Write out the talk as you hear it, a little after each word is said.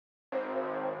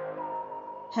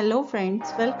Hello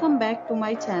friends, welcome back to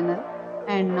my channel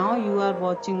and now you are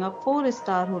watching a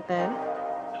 4-star hotel.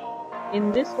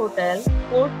 In this hotel,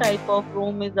 4 type of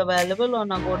room is available on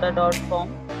agoda.com.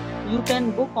 You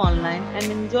can book online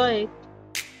and enjoy it.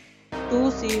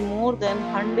 To see more than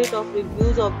 100 of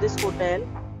reviews of this hotel,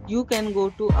 you can go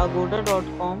to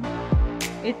agoda.com.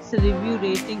 Its review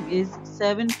rating is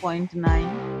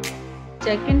 7.9.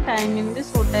 Check-in time in this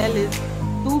hotel is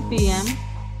 2 p.m.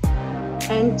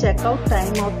 and checkout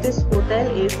time of this hotel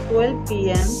is 12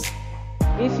 p.m.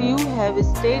 If you have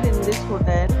stayed in this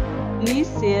hotel,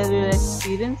 please share your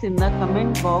experience in the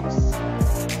comment box.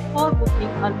 For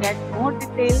booking or get more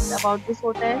details about this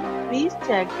hotel, please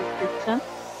check description.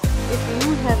 If you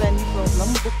have any problem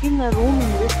booking a room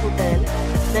in this hotel,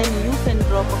 then you can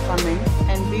drop a comment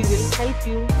and we will help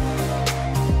you.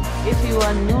 If you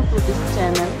are new to this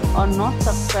channel or not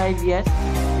subscribed yet,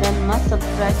 then must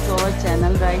subscribe to our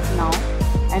channel right now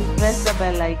and press the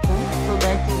bell icon so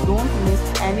that you don't miss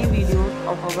any videos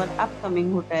of our upcoming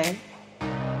hotel.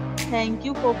 Thank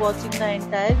you for watching the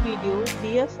entire video.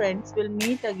 Dear friends, we'll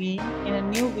meet again in a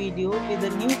new video with a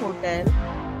new hotel.